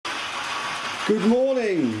Good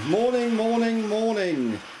morning,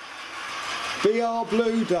 morning. BR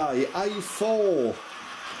Blue Day, A4,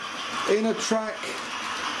 inner track,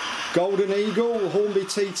 Golden Eagle, Hornby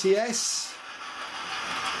TTS,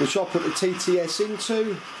 which I put the TTS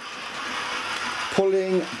into,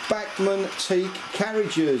 pulling Bachmann Teak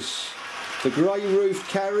carriages. The grey roofed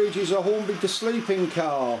carriage is a Hornby to sleeping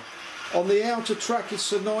car. On the outer track is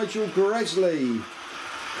Sir Nigel Gresley.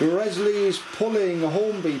 Gresley is pulling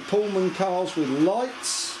Hornby Pullman cars with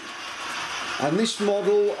lights, and this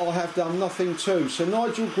model I have done nothing to. So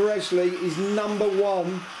Nigel Gresley is number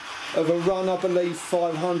one of a run, I believe,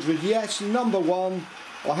 500. Yes, number one.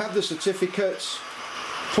 I have the certificates.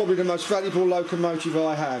 Probably the most valuable locomotive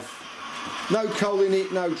I have. No coal in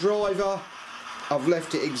it, no driver. I've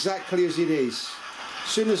left it exactly as it is. As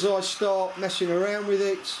soon as I start messing around with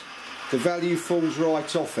it, the value falls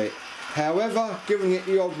right off it. However, giving it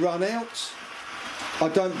the odd run out, I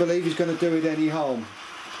don't believe he's going to do it any harm.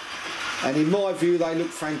 And in my view, they look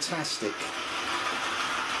fantastic.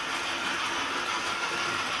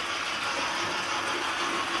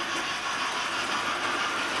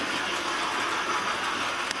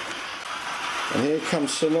 And here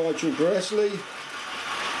comes Sir Nigel Gresley.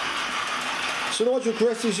 Sir Nigel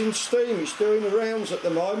Gresley's in steam. It's doing the rounds at the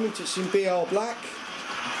moment. It's in BR Black.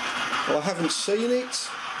 Well, I haven't seen it.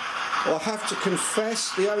 I have to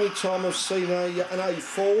confess, the only time I've seen an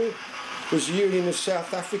A4 was Union of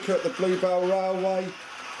South Africa at the Bluebell Railway,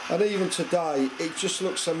 and even today it just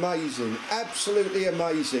looks amazing, absolutely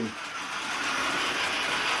amazing.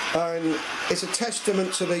 And it's a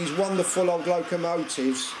testament to these wonderful old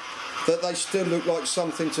locomotives that they still look like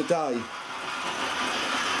something today.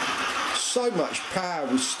 So much power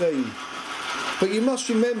with steam. But you must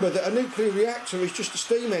remember that a nuclear reactor is just a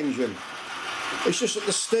steam engine. It's just that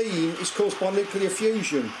the steam is caused by nuclear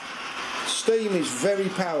fusion. Steam is very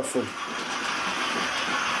powerful.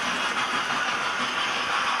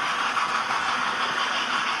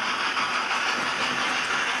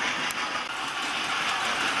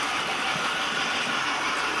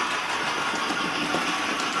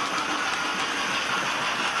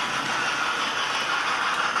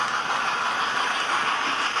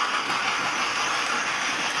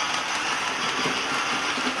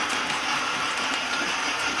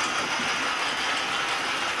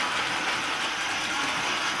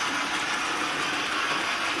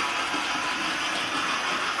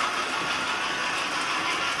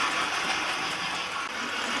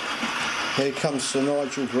 Here comes Sir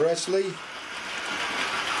Nigel Gresley.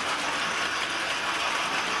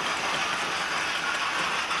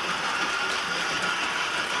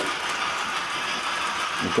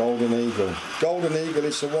 The Golden Eagle. Golden Eagle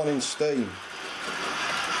is the one in steam.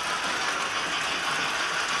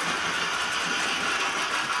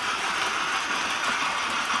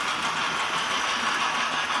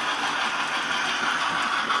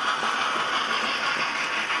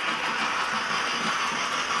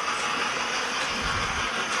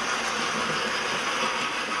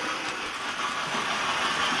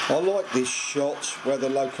 I like this shot where the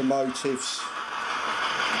locomotives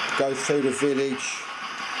go through the village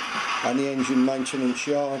and the engine maintenance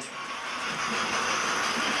yard.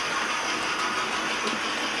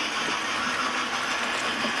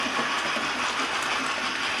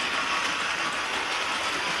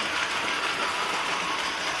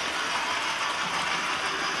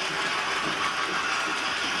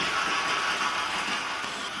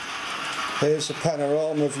 Here's a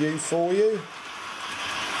panorama view for you.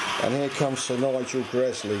 And here comes Sir Nigel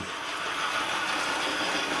Gresley.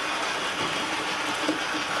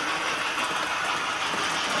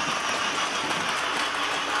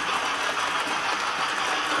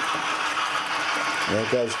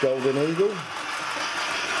 There goes Golden Eagle.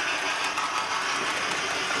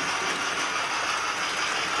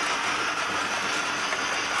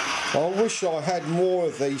 I wish I had more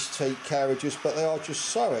of these Teak carriages, but they are just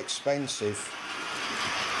so expensive.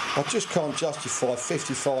 I just can't justify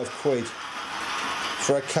 55 quid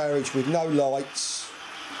for a carriage with no lights.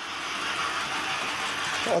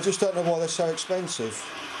 I just don't know why they're so expensive.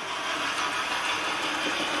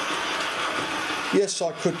 Yes,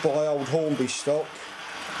 I could buy old Hornby stock,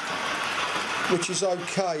 which is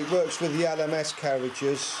okay, it works with the LMS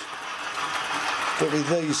carriages, but with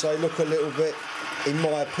these they look a little bit, in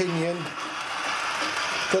my opinion.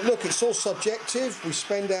 But look, it's all subjective. We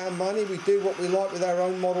spend our money, we do what we like with our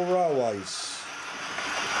own model railways.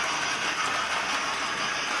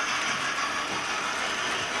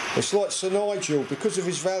 It's like Sir Nigel, because of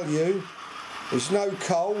his value, there's no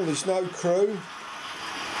coal, there's no crew.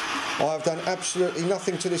 I have done absolutely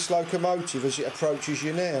nothing to this locomotive as it approaches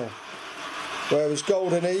you now. Whereas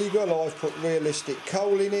Golden Eagle, I've put realistic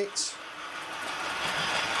coal in it,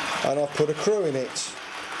 and I've put a crew in it,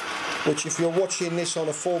 which if you're watching this on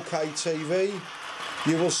a 4K TV,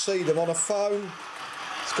 you will see them. On a phone,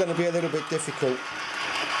 it's going to be a little bit difficult,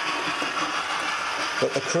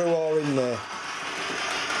 but the crew are in there.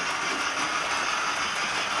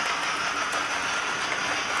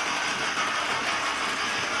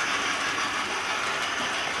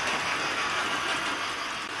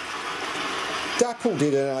 Dapple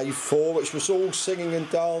did an A4 which was all singing and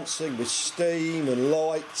dancing with steam and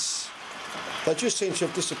lights. They just seem to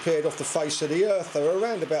have disappeared off the face of the earth. They were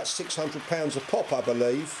around about £600 a pop, I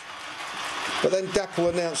believe. But then Dapple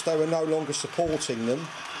announced they were no longer supporting them.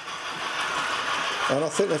 And I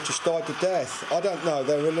think they've just died to death. I don't know,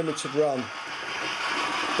 they're a limited run.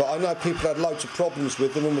 But I know people had loads of problems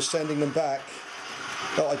with them and were sending them back.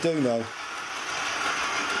 That I do know.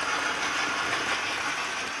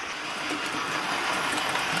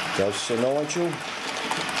 Goes Sir Nigel.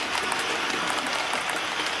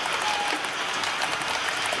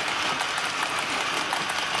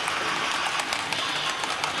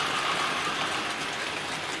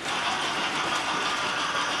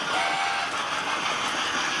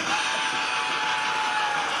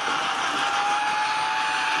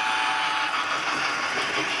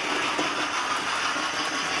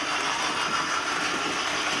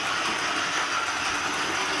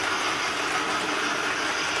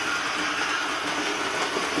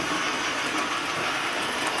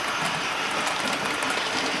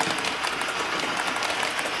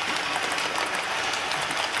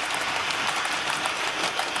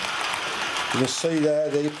 You can see there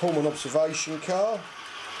the Pullman observation car.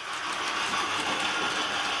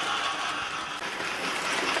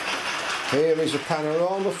 Here is a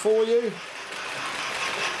panorama for you,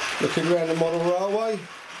 looking around the model railway.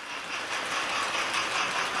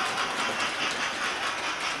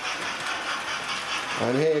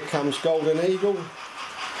 And here comes Golden Eagle,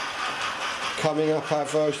 coming up our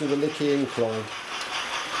version of the Lickey Incline.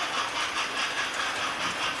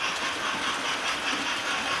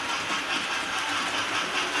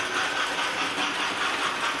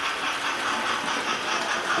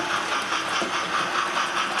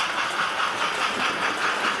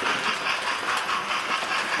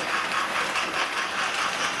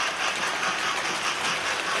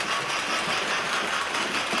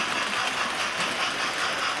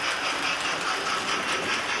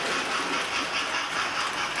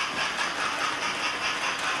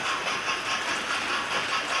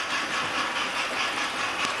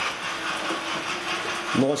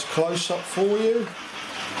 Nice close-up for you.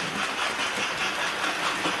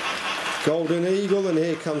 Golden Eagle, and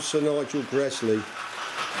here comes Sir Nigel Gresley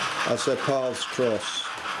as their paths cross.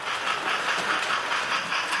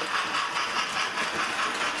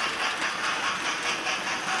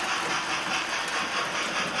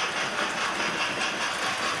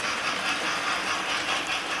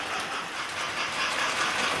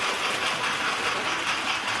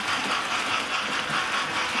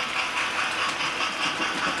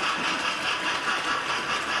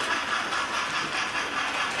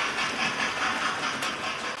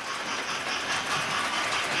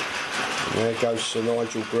 There goes Sir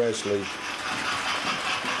Nigel Gresley.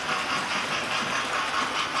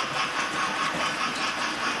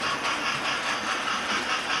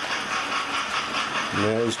 And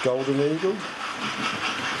there's Golden Eagle.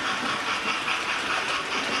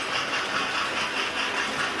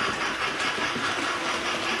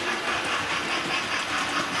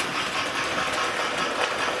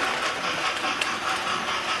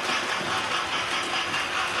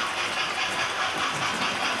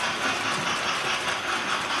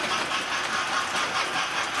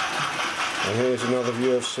 And here's another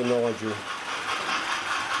view of Sir Nigel.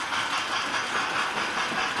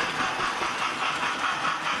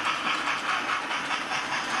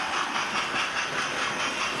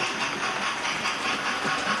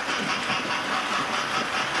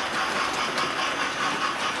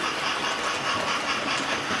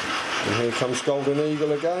 And here comes Golden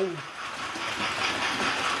Eagle again.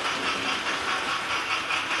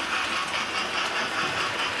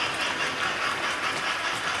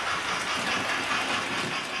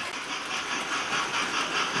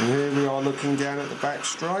 And here we are looking down at the back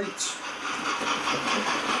straight.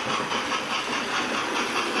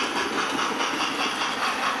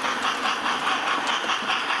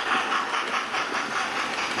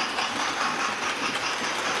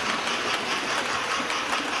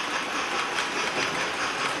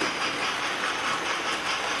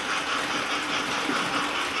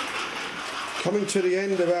 Coming to the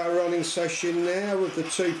end of our running session now with the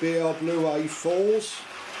two BR Blue A4s.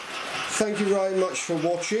 thank you very much for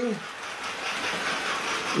watching.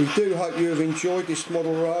 We do hope you have enjoyed this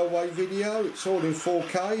model railway video. It's all in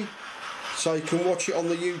 4K, so you can watch it on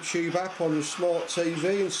the YouTube app on your smart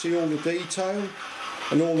TV and see all the detail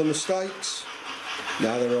and all the mistakes.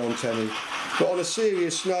 No, there aren't any. But on a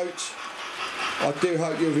serious note, I do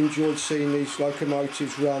hope you've enjoyed seeing these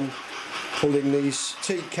locomotives run, pulling these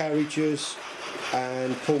Teak carriages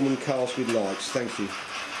and Pullman cars with lights. Thank you.